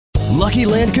Lucky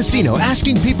Land Casino,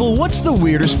 asking people, what's the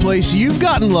weirdest place you've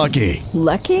gotten lucky?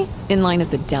 Lucky? In line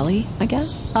at the deli, I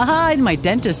guess? Aha, in my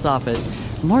dentist's office.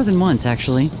 More than once,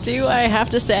 actually. Do I have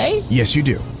to say? Yes, you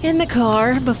do. In the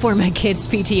car before my kids'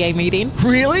 PTA meeting.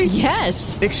 Really?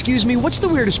 Yes. Excuse me, what's the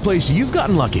weirdest place you've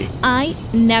gotten lucky? I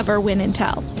never win and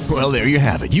tell. Well, there you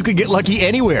have it. You can get lucky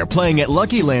anywhere, playing at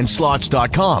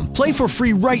LuckyLandSlots.com. Play for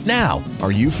free right now.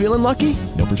 Are you feeling lucky?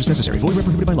 No purchase necessary. Void where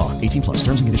prohibited by law. 18 plus.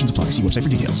 Terms and conditions apply. See website for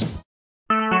details.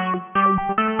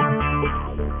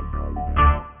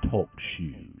 Talk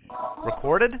shoes.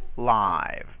 Recorded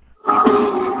live.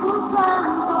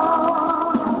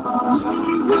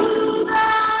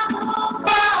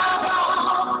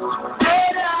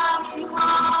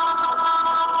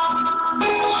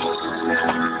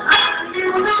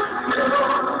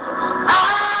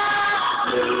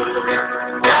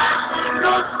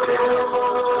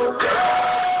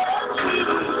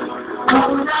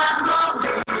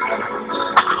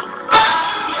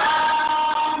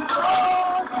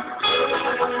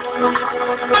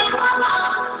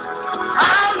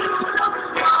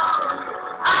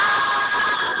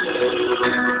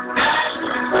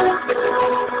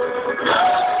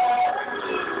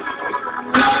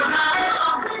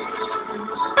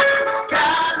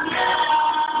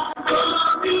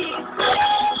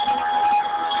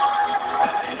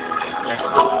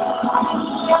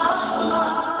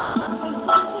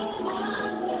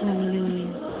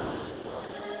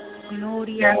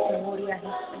 Gloria, gloria a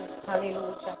Jesús,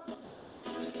 aleluya.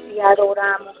 Te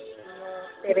adoramos, Señor,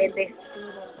 te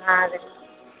bendecimos, Padre.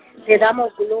 Te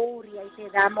damos gloria y te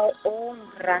damos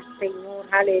honra, Señor,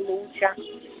 aleluya.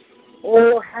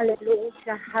 Oh,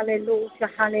 aleluya,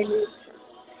 aleluya, aleluya.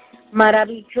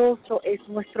 Maravilloso es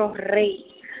nuestro Rey,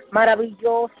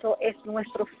 maravilloso es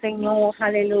nuestro Señor,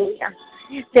 aleluya.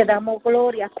 Te damos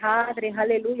gloria, Padre,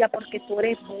 aleluya, porque tú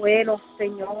eres bueno,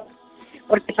 Señor.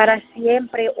 Porque para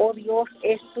siempre, oh Dios,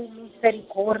 es tu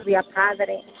misericordia,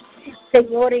 Padre.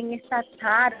 Señor, en esta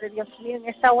tarde, Dios mío, en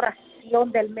esta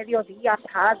oración del mediodía,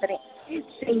 Padre.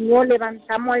 Señor,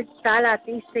 levantamos altar a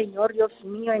ti, Señor, Dios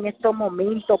mío, en estos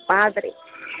momentos, Padre.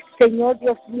 Señor,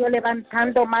 Dios mío,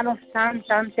 levantando manos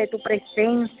santas ante tu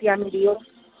presencia, mi Dios.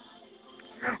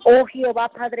 Oh Jehová,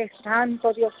 Padre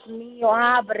Santo, Dios mío,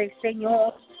 abre,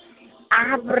 Señor.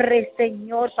 Abre,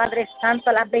 Señor, Padre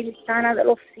Santo, las ventanas de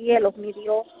los cielos, mi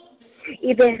Dios,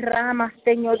 y derrama,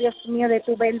 Señor, Dios mío, de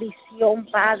tu bendición,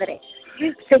 Padre.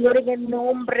 Señor, en el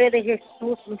nombre de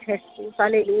Jesús, mi Jesús,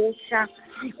 aleluya.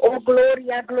 Oh,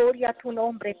 gloria, gloria a tu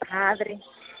nombre, Padre.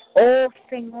 Oh,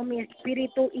 Señor, mi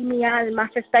espíritu y mi alma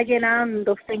se está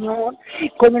llenando, Señor,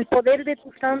 con el poder de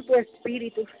tu Santo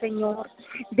Espíritu, Señor.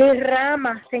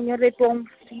 Derrama, Señor, de tu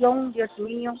unción, Dios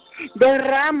mío.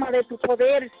 Derrama de tu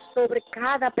poder sobre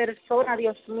cada persona,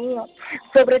 Dios mío.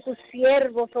 Sobre tu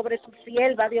siervo, sobre tu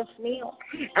sierva, Dios mío.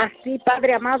 Así,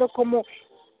 Padre amado, como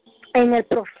en el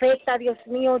profeta, Dios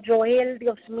mío, Joel,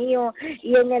 Dios mío,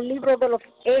 y en el libro de los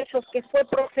Hechos que fue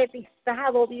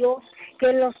profetizado, Dios, que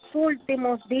en los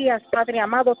últimos días, Padre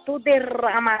amado, tú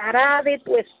derramarás de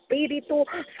tu espíritu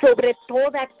sobre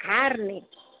toda carne.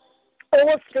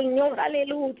 Oh, Señor,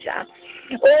 aleluya.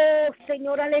 Oh,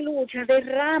 Señor, aleluya.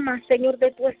 Derrama, Señor,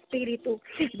 de tu espíritu.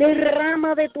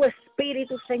 Derrama de tu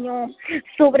espíritu, Señor,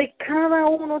 sobre cada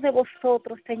uno de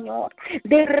vosotros, Señor.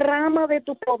 Derrama de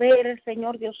tu poder,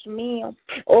 Señor, Dios mío.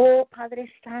 Oh, Padre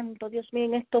Santo, Dios mío,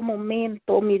 en este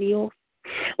momento, mi Dios.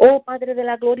 Oh, Padre de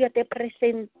la gloria, te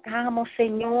presentamos,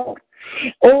 Señor.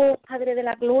 Oh, Padre de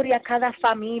la gloria, cada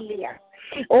familia.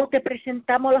 Oh, te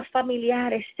presentamos los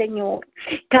familiares, Señor.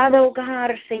 Cada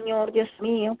hogar, Señor, Dios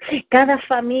mío. Cada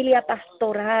familia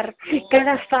pastoral.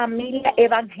 Cada familia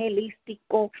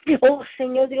evangelístico. Oh,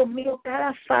 Señor, Dios mío.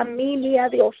 Cada familia,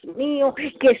 Dios mío,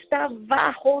 que está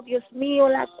bajo, Dios mío,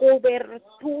 la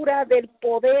cobertura del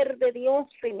poder de Dios,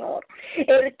 Señor.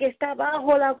 El que está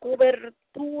bajo la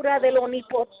cobertura del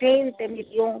omnipotente, mi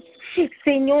Dios.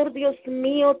 Señor, Dios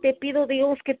mío, te pido,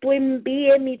 Dios, que tú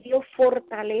envíes, mi Dios,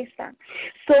 fortaleza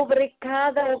sobre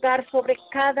cada hogar, sobre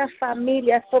cada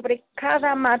familia, sobre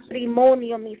cada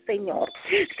matrimonio, mi Señor.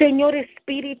 Señor,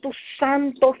 Espíritu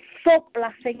Santo,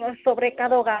 sopla, Señor, sobre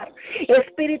cada hogar.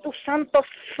 Espíritu Santo,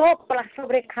 sopla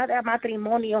sobre cada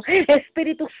matrimonio.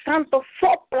 Espíritu Santo,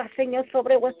 sopla, Señor,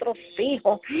 sobre vuestros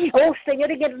hijos. Oh,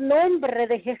 Señor, en el nombre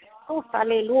de Jesús,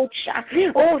 aleluya.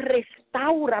 Oh,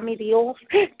 restaura, mi Dios.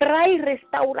 Trae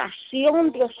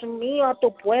restauración, Dios mío, a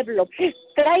tu pueblo.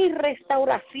 trae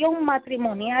restauración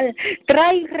matrimonial,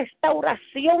 trae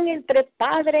restauración entre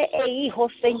padre e hijo,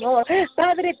 Señor.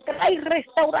 Padre, trae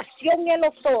restauración en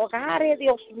los hogares,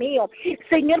 Dios mío.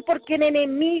 Señor, porque el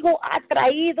enemigo ha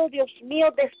traído, Dios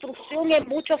mío, destrucción en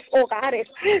muchos hogares.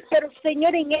 Pero,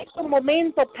 Señor, en estos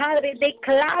momentos, Padre,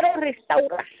 declaro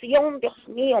restauración, Dios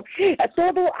mío.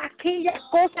 Todo aquella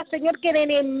cosa, Señor, que el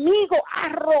enemigo ha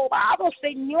robado,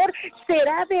 Señor,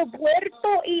 será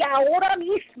devuelto y ahora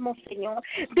mismo, Señor.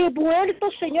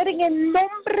 Devuelto, Señor, en el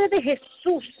nombre de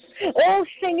Jesús. Oh,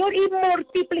 Señor, y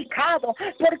multiplicado,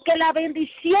 porque la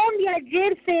bendición de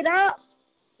ayer será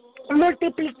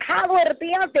multiplicado el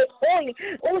día de hoy.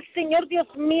 Oh, Señor Dios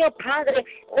mío, Padre.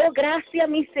 Oh, gracias,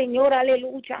 mi Señor,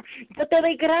 aleluya. Yo te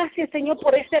doy gracias, Señor,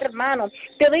 por ese hermano.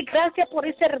 Te doy gracias por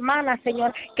esa hermana,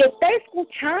 Señor, que está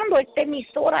escuchando esta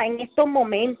emisora en estos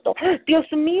momentos. Dios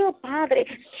mío, Padre,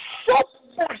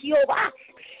 sopla, Jehová,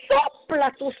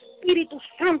 sopla tu Espíritu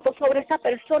Santo sobre esa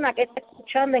persona que está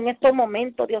escuchando en estos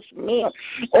momentos, Dios mío.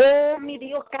 Oh, mi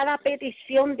Dios, cada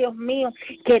petición, Dios mío,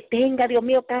 que tenga, Dios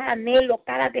mío, cada anhelo,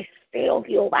 cada deseo,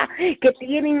 Jehová, que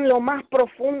tienen lo más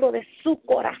profundo de su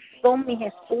corazón, mi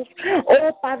Jesús.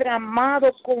 Oh, Padre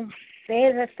amado,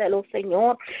 concédeselo,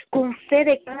 Señor.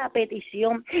 Concede cada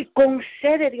petición.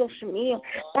 Concede, Dios mío.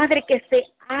 Padre, que se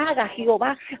haga,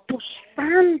 Jehová, tu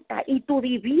santa y tu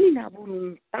divina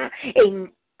voluntad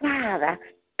en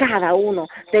cada uno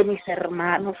de mis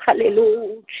hermanos.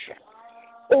 Aleluya.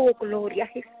 Oh, gloria a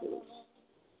Jesús.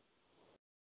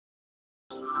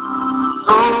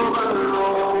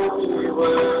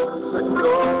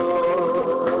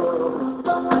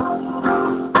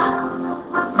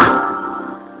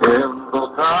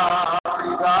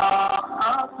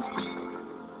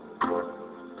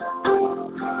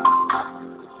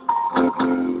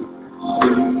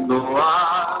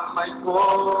 Alma y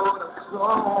corazón,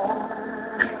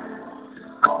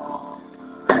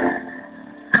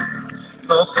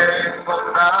 no tengo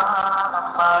nada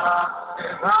para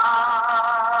quedar,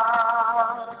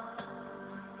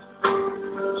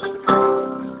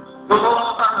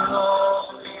 tómalo,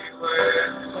 dijo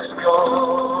el Señor,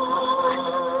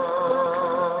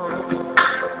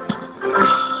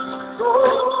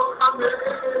 tómame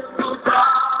tu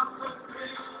santo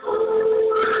Cristo.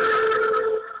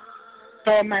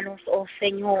 Tómanos, oh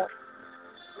Señor.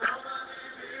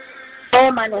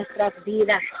 Toma nuestras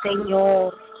vidas,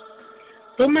 Señor.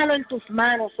 Tómalo en tus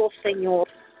manos, oh Señor,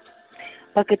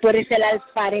 porque tú eres el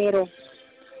alfarero.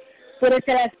 Tú eres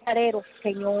el alfarero,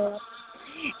 Señor.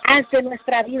 Haz de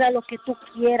nuestra vida lo que tú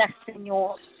quieras,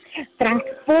 Señor.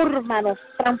 Transfórmanos,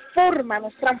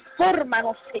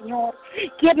 Señor.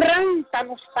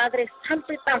 Quebrántanos, Padre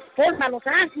Santo, y transfórmanos.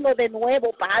 Hazlo de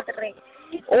nuevo, Padre.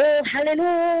 Oh,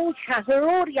 aleluya,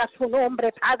 gloria a tu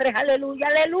nombre, Padre, aleluya,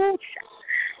 aleluya.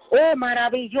 Oh,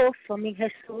 maravilloso, mi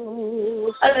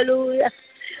Jesús, aleluya.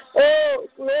 Oh,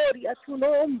 gloria a tu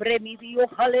nombre, mi Dios,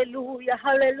 aleluya,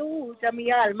 aleluya.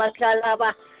 Mi alma te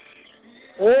alaba.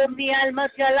 Oh, mi alma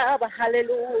te alaba,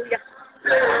 aleluya.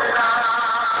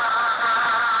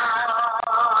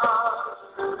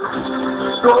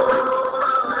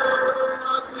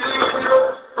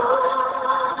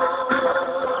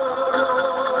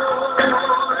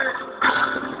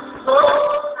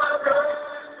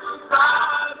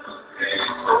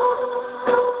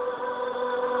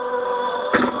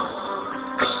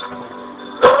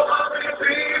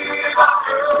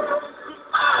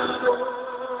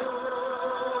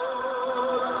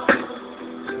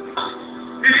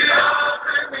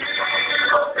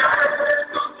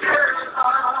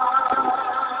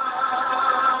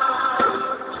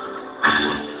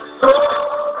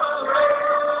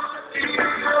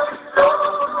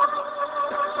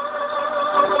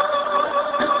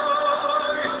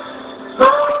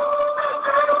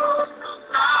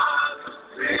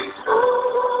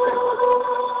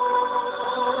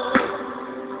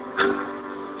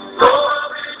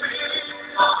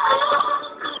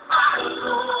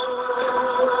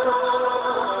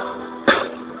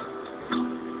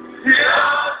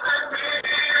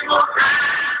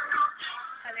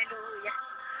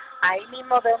 Ahí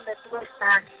mismo donde tú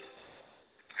estás.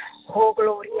 Oh,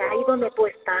 gloria, ahí donde tú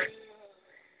estás.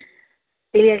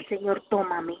 Dile al Señor,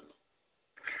 tómame.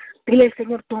 Dile al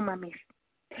Señor, tómame.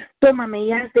 Tómame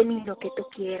y haz de mí lo que tú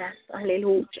quieras.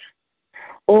 Aleluya.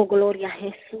 Oh, gloria a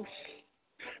Jesús.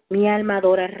 Mi alma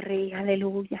adora al Rey.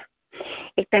 Aleluya.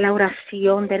 Esta es la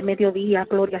oración del mediodía.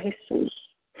 Gloria a Jesús.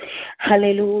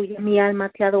 Aleluya. Mi alma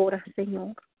te adora,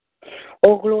 Señor.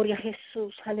 Oh, gloria a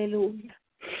Jesús. Aleluya.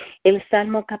 El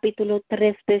Salmo capítulo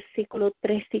 3, versículos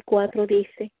 3 y 4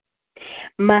 dice: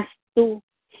 Mas tú,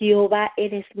 Jehová,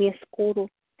 eres mi escudo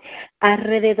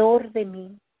alrededor de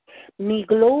mí, mi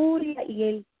gloria y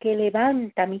el que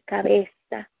levanta mi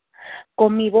cabeza.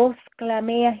 Con mi voz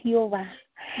clamé a Jehová,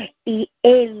 y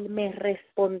él me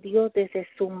respondió desde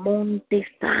su monte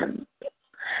santo.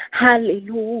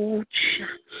 Aleluya.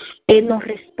 Él nos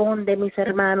responde, mis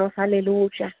hermanos,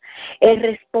 aleluya. Él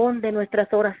responde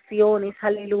nuestras oraciones,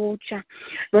 aleluya.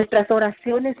 Nuestras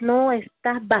oraciones no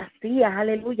están vacías,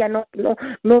 aleluya.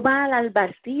 No va al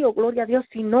vacío, gloria a Dios,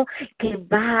 sino que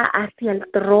va hacia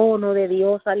el trono de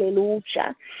Dios,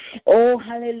 aleluya. Oh,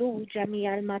 aleluya, mi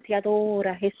alma te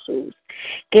adora, Jesús.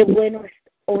 Qué bueno es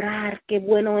orar, qué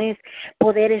bueno es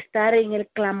poder estar en el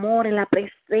clamor, en la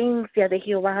presencia de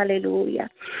Jehová, aleluya.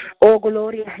 Oh,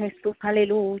 gloria a Jesús,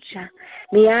 aleluya.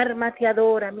 Mi alma te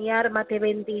adora, mi alma te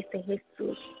bendice,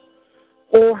 Jesús.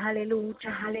 Oh,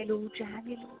 aleluya, aleluya,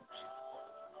 aleluya.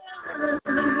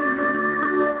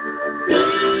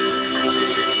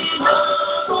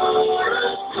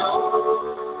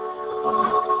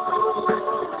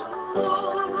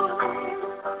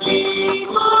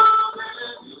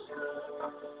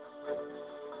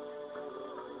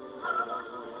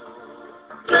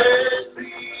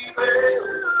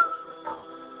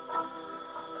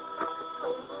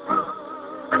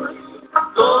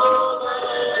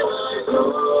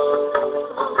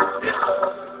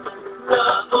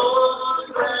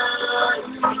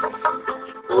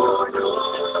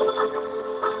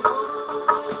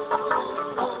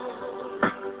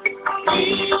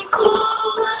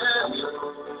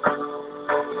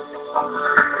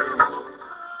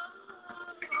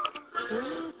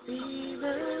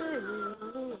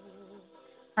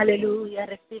 Aleluya,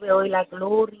 recibe hoy la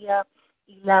gloria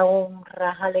y la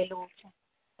honra, aleluya.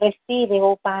 Recibe,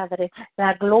 oh Padre,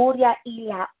 la gloria y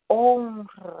la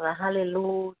honra,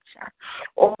 aleluya.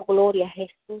 Oh, gloria a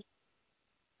Jesús.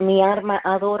 Mi alma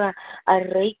adora al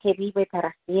Rey que vive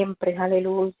para siempre,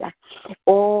 aleluya.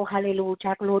 Oh,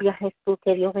 aleluya, gloria a Jesús,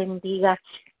 que Dios bendiga.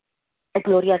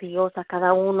 Gloria a Dios a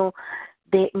cada uno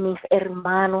de mis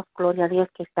hermanos, gloria a Dios,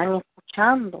 que están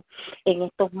escuchando en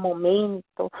estos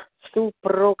momentos su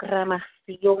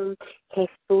programación.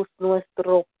 Jesús,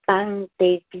 nuestro pan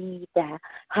de vida,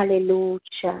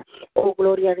 aleluya. Oh,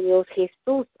 gloria a Dios,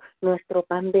 Jesús, nuestro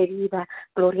pan de vida,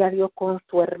 gloria a Dios, con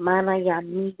su hermana y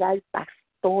amiga y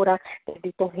pastora,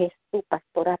 bendito Jesús,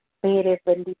 pastora Pérez,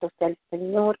 bendito sea el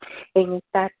Señor en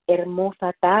esta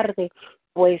hermosa tarde,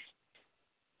 pues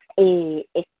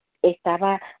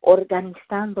estaba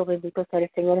organizando, bendito sea el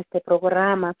Señor, este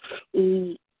programa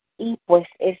y pues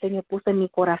el Señor puso en mi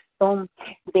corazón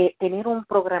de tener una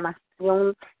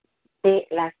programación de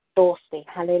las 12,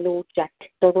 aleluya.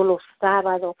 Todos los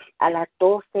sábados a las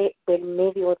 12 del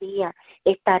mediodía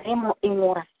estaremos en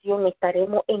oración,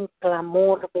 estaremos en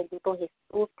clamor, bendito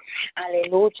Jesús,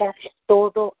 aleluya.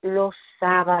 Todos los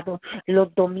sábados,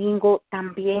 los domingos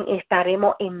también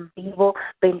estaremos en vivo,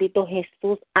 bendito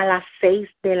Jesús, a las 6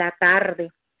 de la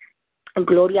tarde.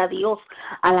 Gloria a Dios,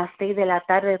 a las 6 de la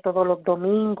tarde todos los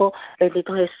domingos,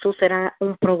 bendito Jesús, será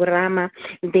un programa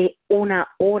de 1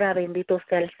 hora, bendito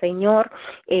sea el Señor,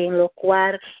 en lo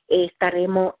cual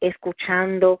estaremos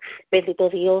escuchando, bendito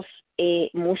Dios,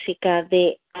 música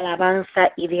de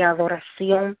alabanza y de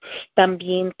adoración.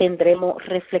 También tendremos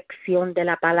reflexión de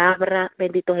la palabra,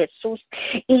 bendito Jesús,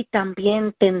 y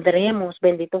también tendremos,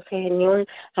 bendito Señor,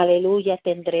 aleluya,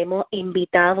 tendremos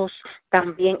invitados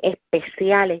también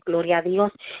especiales, gloria a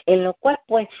Dios, en lo cual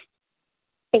pues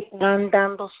estarán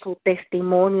dando su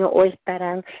testimonio o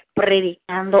estarán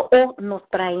predicando o nos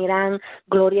traerán,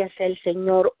 gloria sea el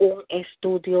Señor, un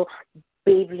estudio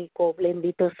bíblico,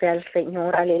 bendito sea el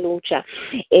Señor, aleluya.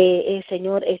 El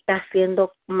Señor está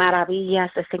haciendo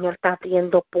maravillas, el Señor está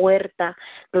abriendo puertas,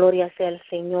 gloria sea el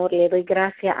Señor. Le doy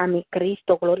gracias a mi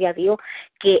Cristo, gloria a Dios,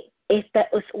 que esta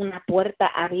es una puerta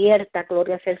abierta,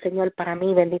 gloria sea el Señor, para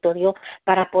mí, bendito Dios,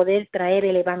 para poder traer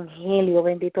el evangelio,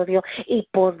 bendito Dios, y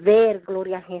poder,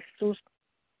 gloria a Jesús,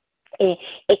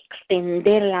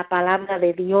 extender la palabra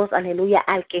de Dios, aleluya,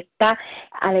 al que está,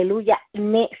 aleluya,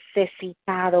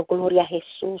 necesitado, gloria a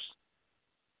Jesús.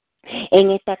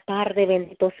 En esta tarde,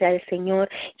 bendito sea el Señor,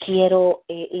 quiero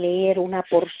leer una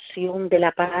porción de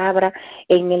la palabra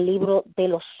en el libro de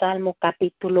los Salmos,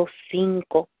 capítulo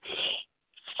 5.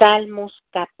 Salmos,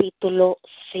 capítulo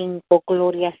 5,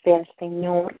 gloria sea el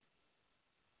Señor.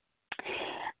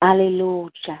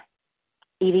 Aleluya.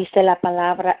 Y dice la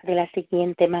palabra de la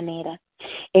siguiente manera: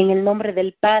 en el nombre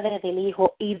del Padre, del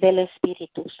Hijo y del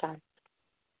Espíritu Santo.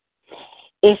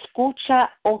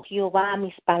 Escucha, oh Jehová,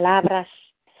 mis palabras,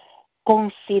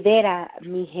 considera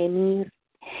mi gemir,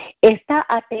 está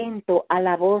atento a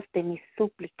la voz de mi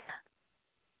súplica,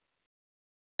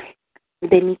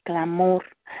 de mi clamor,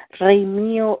 Rey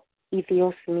mío y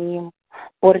Dios mío,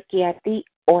 porque a ti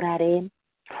oraré.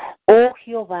 Oh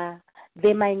Jehová,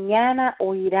 de mañana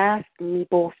oirás mi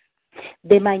voz,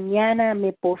 de mañana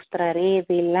me postraré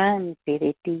delante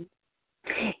de ti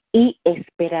y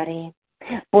esperaré,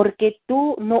 porque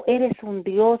tú no eres un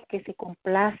Dios que se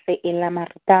complace en la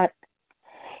maldad.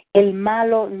 El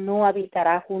malo no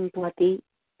habitará junto a ti,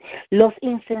 los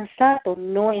insensatos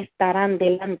no estarán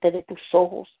delante de tus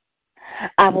ojos.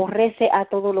 Aborrece a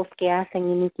todos los que hacen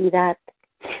iniquidad,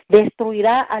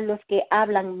 destruirá a los que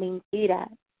hablan mentira,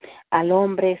 al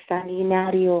hombre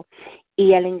sanguinario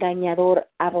y al engañador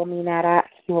abominará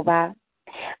Jehová.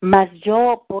 Mas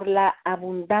yo, por la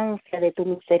abundancia de tu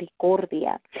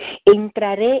misericordia,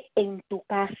 entraré en tu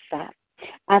casa,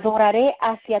 adoraré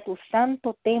hacia tu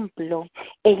santo templo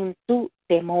en tu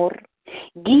temor.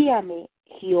 Guíame,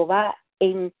 Jehová,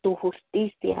 en tu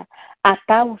justicia, a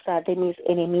causa de mis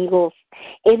enemigos.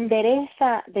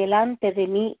 Endereza delante de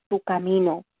mí tu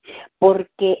camino,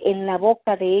 porque en la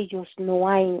boca de ellos no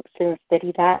hay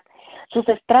sinceridad. Sus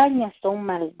extrañas son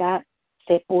maldad,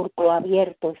 sepulcro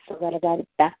abierto es su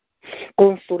garganta.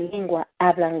 Con su lengua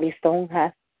hablan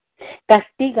lisonjas.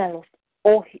 Castígalos,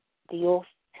 oh Dios,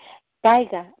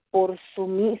 caiga por su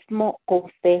mismo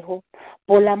consejo,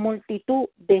 por la multitud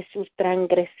de sus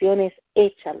transgresiones,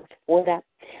 échalos fuera,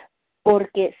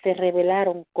 porque se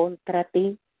rebelaron contra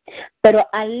ti. Pero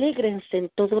alégrense en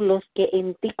todos los que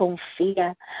en ti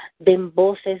confían, den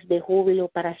voces de júbilo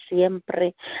para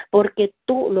siempre, porque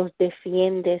tú los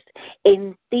defiendes.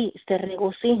 En ti se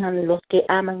regocijan los que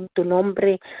aman tu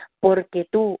nombre, porque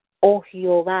tú, oh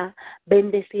Jehová,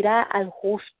 bendecirá al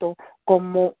justo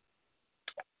como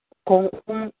con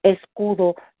un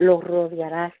escudo lo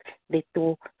rodearás de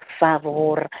tu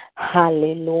favor.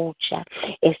 Aleluya.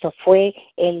 Eso fue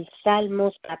el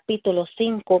Salmos capítulo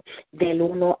 5 del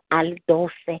 1 al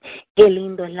 12. Qué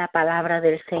lindo es la palabra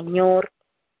del Señor.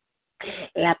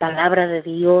 La palabra de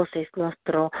Dios es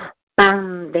nuestro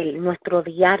pan de nuestro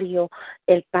diario,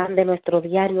 el pan de nuestro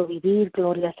diario vivir,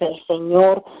 gloria sea el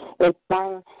Señor, el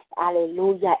pan,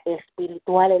 aleluya,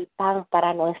 espiritual, el pan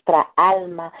para nuestra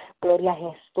alma, gloria a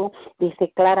Jesús.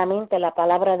 Dice claramente la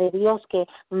palabra de Dios que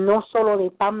no solo de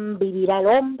pan vivirá el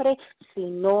hombre,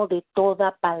 sino de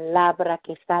toda palabra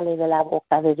que sale de la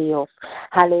boca de Dios.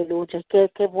 Aleluya,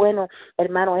 qué bueno,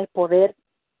 hermano, es poder,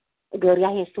 gloria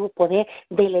a Jesús, poder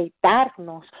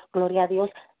deleitarnos, gloria a Dios,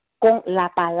 con la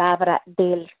palabra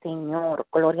del Señor,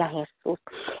 gloria a Jesús.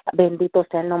 Bendito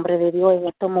sea el nombre de Dios. En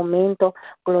estos momentos,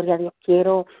 gloria a Dios,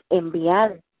 quiero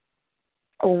enviar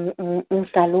un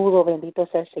saludo, bendito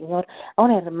sea el Señor, a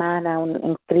una hermana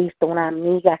en Cristo, una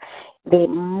amiga de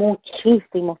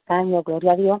muchísimos años,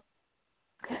 gloria a Dios.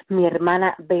 Mi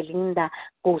hermana Belinda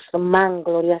Guzmán,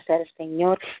 gloria sea el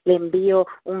Señor. Le envío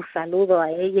un saludo a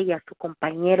ella y a su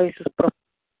compañero y sus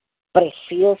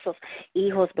preciosos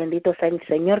hijos, bendito sea el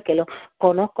Señor, que los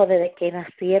conozco desde que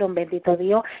nacieron, bendito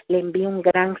Dios. Le envío un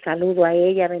gran saludo a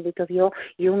ella, bendito Dios,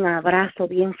 y un abrazo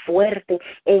bien fuerte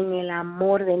en el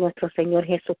amor de nuestro Señor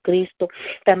Jesucristo.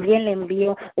 También le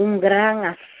envío un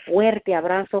gran fuerte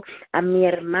abrazo a mi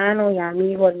hermano y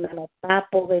amigo, hermano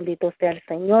Papo, bendito sea el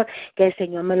Señor, que el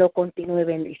Señor me lo continúe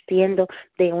bendiciendo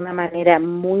de una manera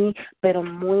muy, pero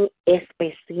muy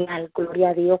especial,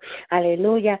 gloria a Dios,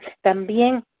 aleluya.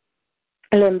 También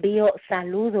le envío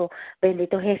saludo,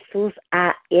 bendito Jesús,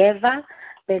 a Eva,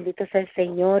 bendito sea el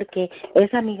Señor, que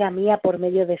es amiga mía por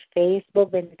medio de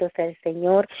Facebook, bendito sea el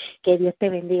Señor, que Dios te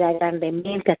bendiga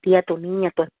grandemente, a ti, a tu niña,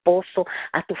 a tu esposo,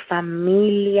 a tu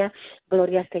familia,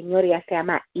 gloria al Señor. Ella se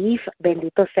llama If,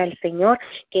 bendito sea el Señor,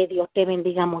 que Dios te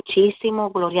bendiga muchísimo,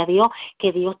 gloria a Dios,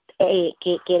 que Dios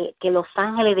que los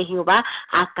ángeles de Jehová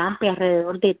acampe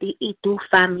alrededor de ti y tu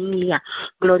familia.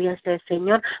 Gloria sea el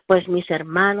Señor. Pues mis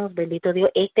hermanos, bendito Dios,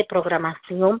 esta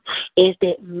programación es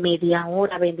de media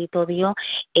hora, bendito Dios,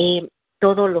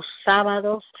 todos los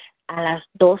sábados a las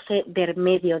 12 del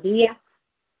mediodía.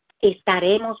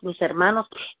 Estaremos, mis hermanos,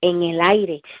 en el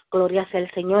aire, gloria sea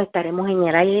el Señor, estaremos en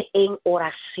el aire en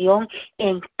oración,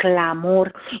 en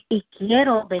clamor, y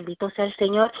quiero, bendito sea el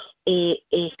Señor,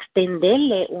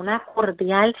 extenderle una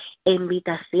cordial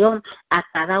invitación a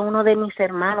cada uno de mis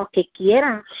hermanos que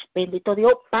quieran, bendito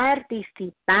Dios,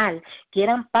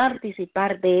 quieran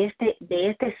participar de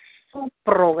su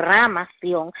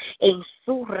programación en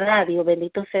su radio,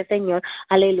 bendito sea el Señor,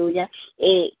 aleluya,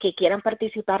 que quieran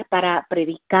participar para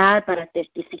predicar, para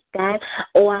testificar,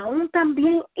 o aún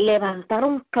también levantar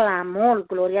un clamor,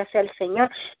 gloria sea el Señor,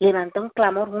 levantar un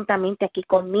clamor juntamente aquí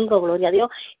conmigo, gloria a Dios.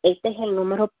 Este es el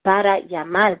número para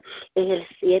llamar, es el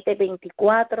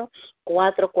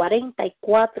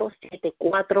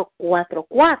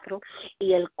 724-444-7444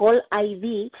 y el call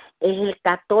ID es el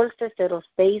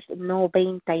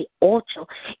 140698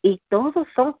 y todos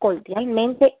son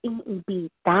cordialmente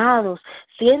invitados.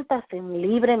 Siéntanse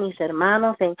libre, mis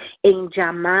hermanos, en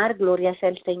llamar, gloria sea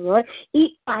el Señor,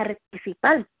 y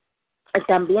participar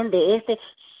también de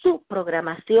su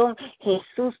programación,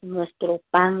 Jesús, nuestro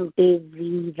pan de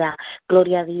vida.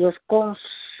 Gloria a Dios, con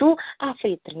su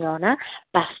anfitriona,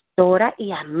 pastora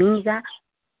y amiga,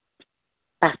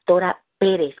 Pastora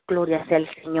Pérez. Gloria sea el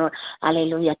Señor,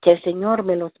 aleluya. Que el Señor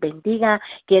me los bendiga,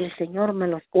 que el Señor me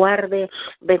los guarde,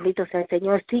 bendito sea el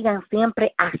Señor. Sigan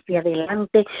siempre hacia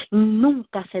adelante,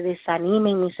 nunca se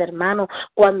desanimen, mis hermanos.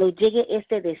 Cuando llegue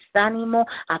ese desánimo,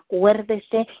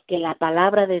 acuérdese que la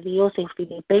palabra de Dios en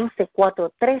Filipenses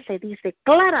 4:13 dice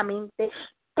claramente: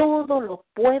 todo lo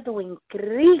puedo en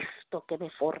Cristo que me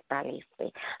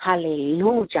fortalece.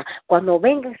 Aleluya. Cuando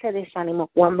venga ese desánimo,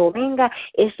 cuando venga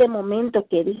ese momento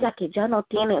que diga que ya no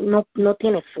tiene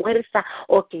fuerza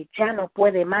o que ya no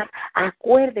puede más,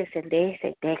 acuérdese de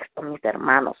ese texto, mis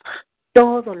hermanos.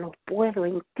 Todo lo puedo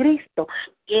en Cristo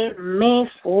que me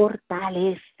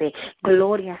fortalece.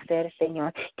 Gloria sea el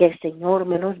Señor. Que el Señor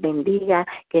me los bendiga,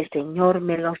 que el Señor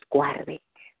me los guarde.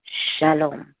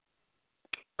 Shalom.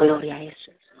 Gloria a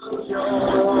Jesús.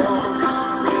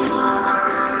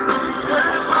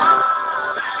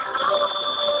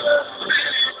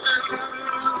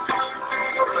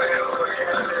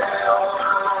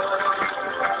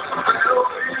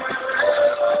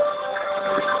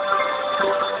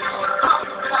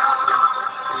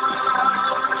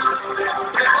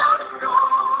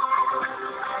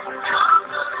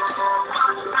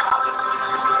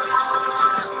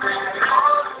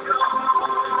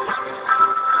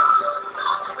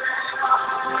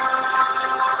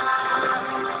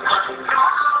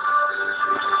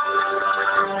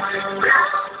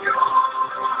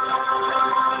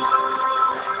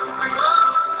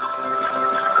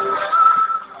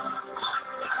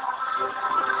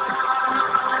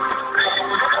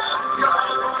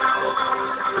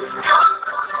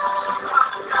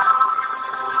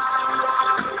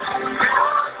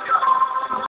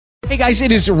 Hey guys,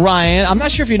 it is Ryan. I'm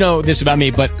not sure if you know this about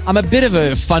me, but I'm a bit of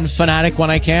a fun fanatic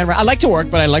when I can. I like to work,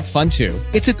 but I like fun too.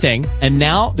 It's a thing. And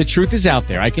now the truth is out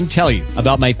there. I can tell you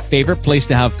about my favorite place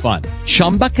to have fun.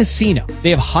 Chumba Casino. They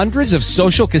have hundreds of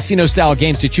social casino style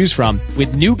games to choose from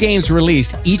with new games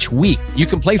released each week. You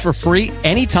can play for free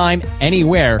anytime,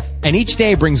 anywhere. And each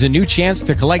day brings a new chance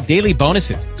to collect daily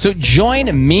bonuses. So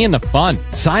join me in the fun.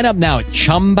 Sign up now at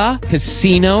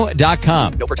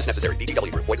ChumbaCasino.com. No purchase necessary.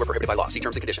 VGW Group. Void where prohibited by law. See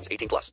terms and conditions. 18+.